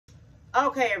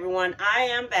Okay, everyone, I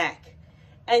am back.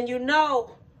 And you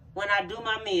know, when I do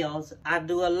my meals, I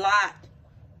do a lot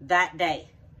that day.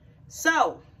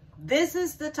 So, this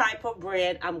is the type of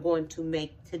bread I'm going to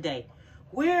make today.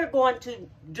 We're going to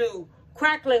do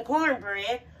crackling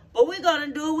cornbread, but we're going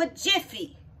to do it with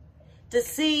Jiffy to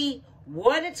see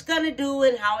what it's going to do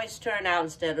and how it's turned out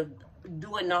instead of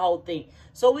doing the whole thing.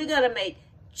 So, we're going to make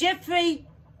Jiffy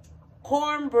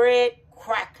cornbread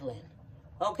crackling.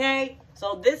 Okay?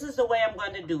 So this is the way I'm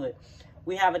going to do it.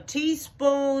 We have a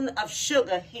teaspoon of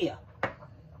sugar here.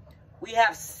 We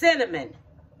have cinnamon.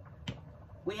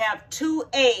 We have 2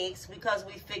 eggs because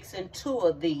we're fixing 2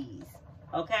 of these.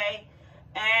 Okay?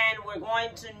 And we're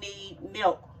going to need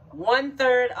milk.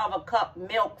 1/3 of a cup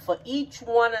milk for each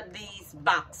one of these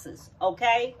boxes.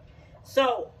 Okay?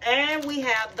 So, and we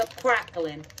have the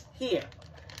crackling here.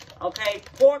 Okay?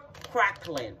 Pork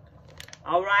crackling.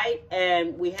 All right,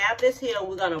 and we have this here.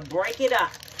 We're going to break it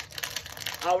up.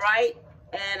 All right,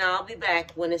 and I'll be back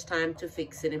when it's time to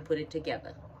fix it and put it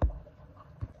together.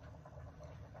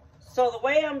 So the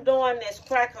way I'm doing this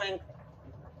crackling,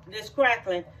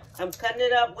 I'm cutting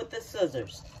it up with the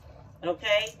scissors,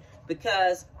 okay?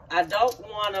 Because I don't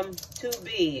want them too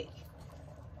big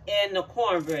in the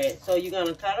cornbread. So you're going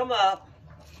to cut them up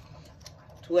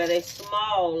to where they're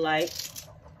small, like,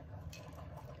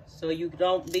 so you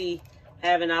don't be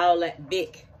having all that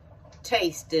big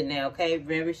taste in there, okay?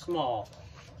 Very small.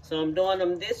 So I'm doing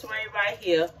them this way right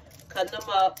here, cutting them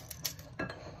up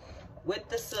with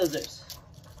the scissors,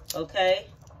 okay?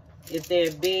 If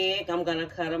they're big, I'm gonna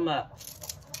cut them up,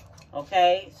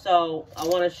 okay? So I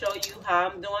wanna show you how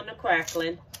I'm doing the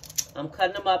crackling. I'm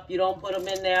cutting them up. You don't put them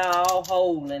in there all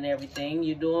whole and everything.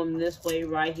 You do them this way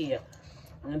right here.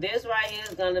 And this right here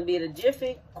is gonna be the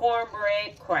Jiffy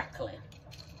cornbread crackling,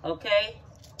 okay?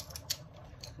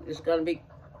 It's going to be,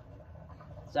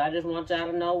 so I just want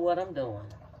y'all to know what I'm doing,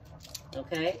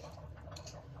 okay?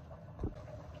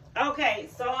 Okay,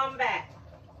 so I'm back.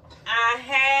 I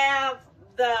have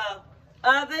the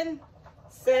oven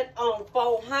set on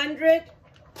 400,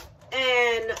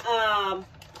 and I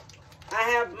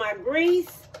have my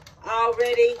grease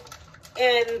already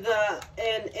in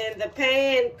the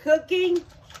pan cooking,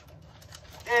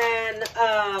 and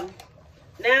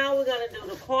now we're going to do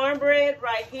the cornbread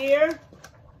right here.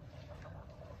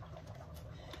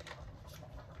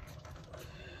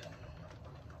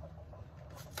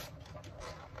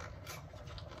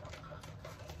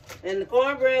 And the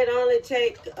cornbread only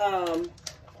take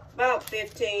about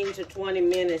 15 to 20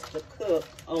 minutes to cook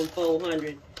on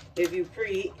 400. If you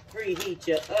preheat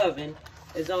your oven,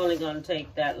 it's only going to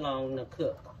take that long to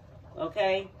cook.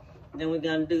 Okay? Then we're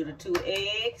going to do the 2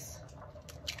 eggs.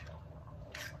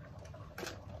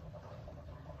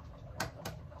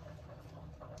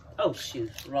 Oh,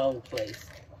 shoot. Wrong place.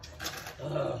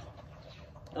 Ugh.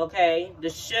 Okay. The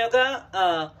sugar.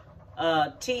 A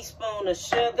teaspoon of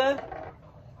sugar.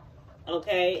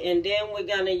 Okay, and then we're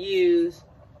gonna use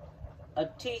a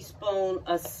teaspoon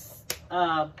of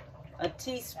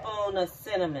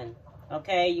cinnamon.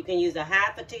 Okay, you can use a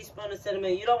 1/2 teaspoon of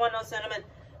cinnamon. You don't want no cinnamon,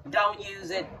 don't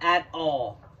use it at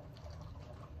all.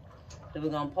 So we're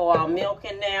gonna pour our milk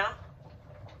in there.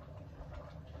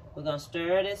 We're gonna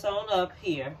stir this on up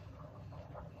here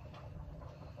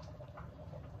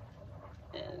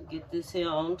and get this here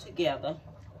on together.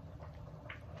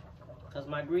 Because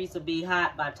my grease will be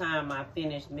hot by the time I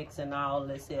finish mixing all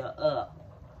this here up.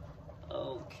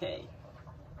 Okay.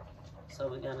 So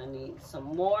we're gonna need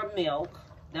some more milk.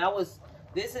 I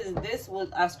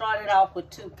started off with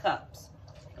 2 cups.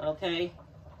 Okay.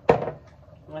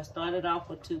 I started off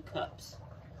with 2 cups.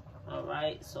 All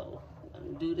right, so I'm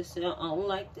gonna do this here on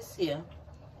like this here.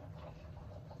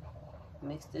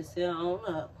 Mix this here on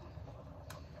up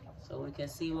so we can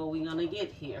see what we're gonna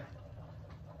get here.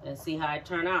 And see how it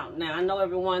turned out. Now, I know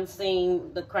everyone's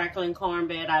seen the crackling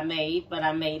cornbread I made, but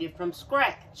I made it from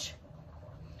scratch.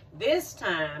 This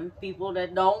time, people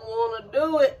that don't want to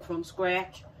do it from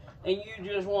scratch, and you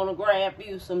just want to grab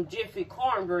you some Jiffy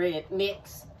cornbread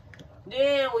mix,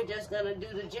 then we're just going to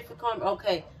do the Jiffy cornbread.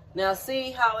 Okay, now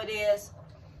see how it is?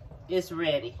 It's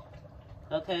ready.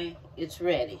 Okay, it's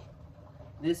ready.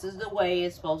 This is the way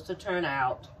it's supposed to turn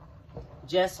out.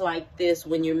 Just like this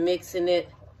when you're mixing it.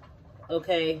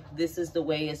 Okay, this is the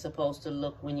way it's supposed to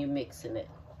look when you're mixing it.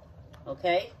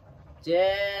 Okay?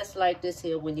 Just like this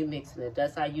here when you're mixing it.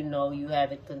 That's how you know you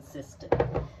have it consistent.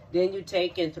 Then you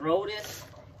take and throw this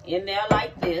in there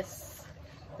like this.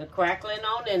 The crackling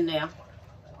on in there.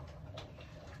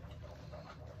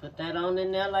 Put that on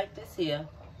in there like this here.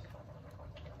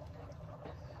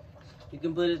 You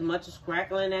can put as much as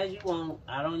crackling as you want.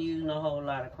 I don't use no whole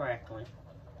lot of crackling.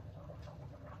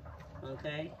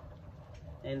 Okay.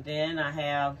 And then I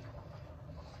have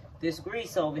this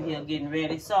grease over here getting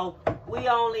ready. So we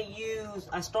only use,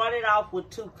 I started off with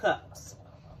 2 cups.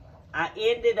 I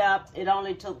ended up, it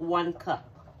only took 1 cup.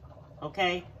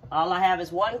 Okay. All I have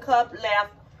is 1 cup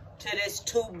left to this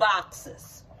 2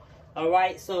 boxes. All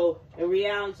right. So in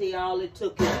reality, all it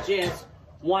took is just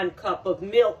 1 cup of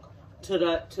milk to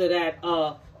that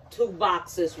 2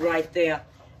 boxes right there.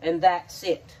 And that's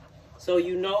it. So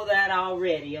you know that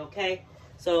already. Okay.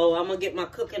 So I'm going to get my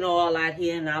cooking oil out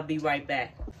here and I'll be right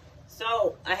back.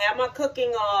 So I have my cooking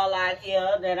oil out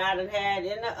here that I done had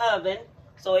in the oven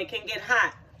so it can get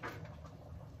hot.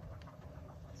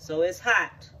 So it's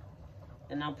hot.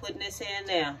 And I'm putting this in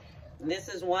there. And this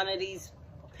is one of these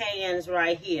pans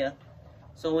right here.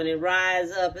 So when it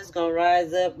rises up, it's going to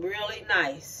rise up really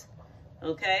nice.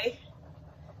 Okay?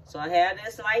 So I have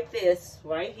this like this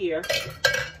right here.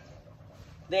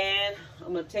 Then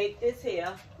I'm going to take this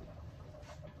here.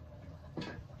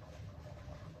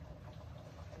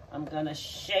 I'm going to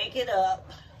shake it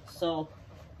up so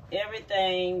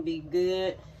everything be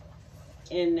good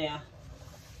in there.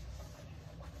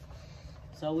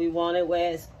 So we want it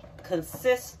where it's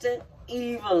consistent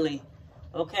evenly.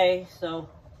 Okay, so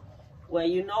where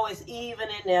you know it's even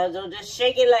in there, so just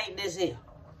shake it like this here.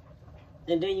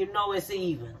 And then you know it's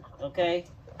even, okay?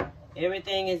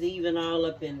 Everything is even all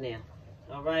up in there,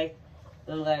 all right?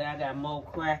 Look like I got more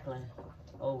crackling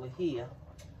over here.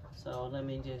 So let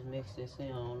me just mix this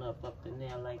in on up in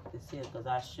there like this here because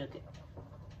I shook it.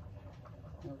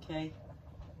 Okay,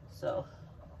 so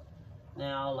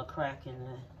now all the cracking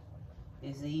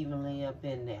is evenly up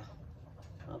in there.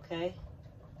 Okay,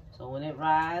 so when it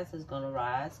rises, it's gonna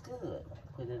rise good.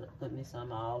 Put me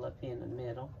some all up in the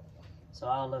middle, so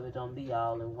all of it don't be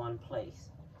all in one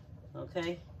place.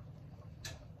 Okay,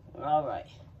 all right.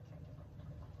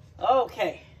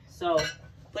 Okay, so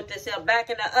put this here back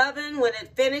in the oven. When it's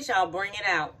finished, I'll bring it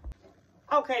out.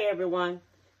 Okay, everyone.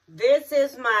 This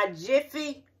is my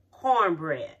Jiffy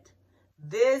cornbread.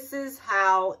 This is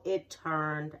how it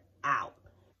turned out.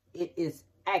 It is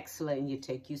excellent. You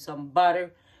take you some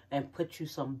butter and put you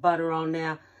some butter on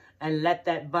there and let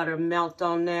that butter melt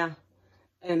on there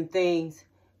and things.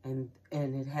 And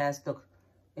it has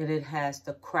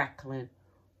the crackling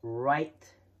right.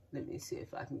 Let me see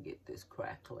if I can get this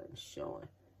crackling showing.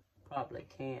 Probably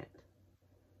can't.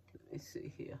 Let me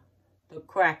see here. The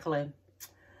crackling.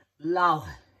 Lord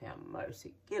have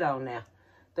mercy. Get on now.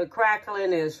 The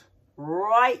crackling is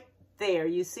right there.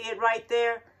 You see it right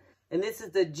there? And this is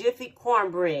the Jiffy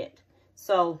cornbread.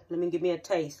 So let me give me a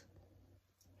taste.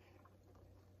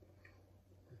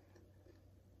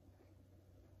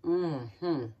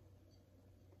 Mm-hmm.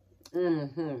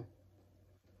 Mm-hmm.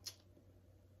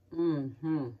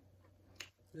 Mm-hmm.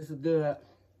 This is good.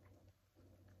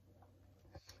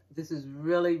 This is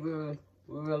really, really,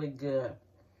 really good.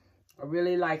 I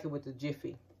really like it with the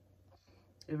Jiffy.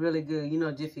 It's really good. You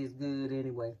know Jiffy is good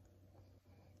anyway.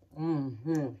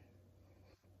 Mm-hmm.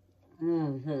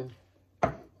 Mm-hmm.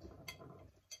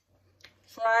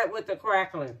 Try it with the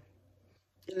crackling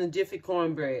in the Jiffy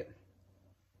cornbread.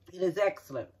 It is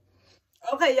excellent.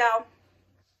 Okay, y'all.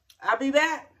 I'll be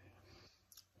back.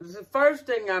 This is the first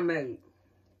thing I made.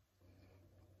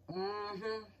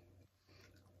 Mm-hmm.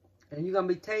 And you're going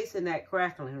to be tasting that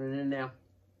crackling in there.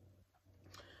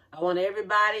 I want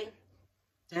everybody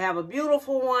to have a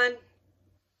beautiful one.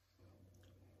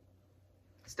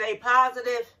 Stay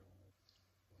positive.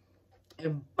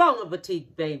 And bon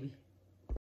appetit, baby.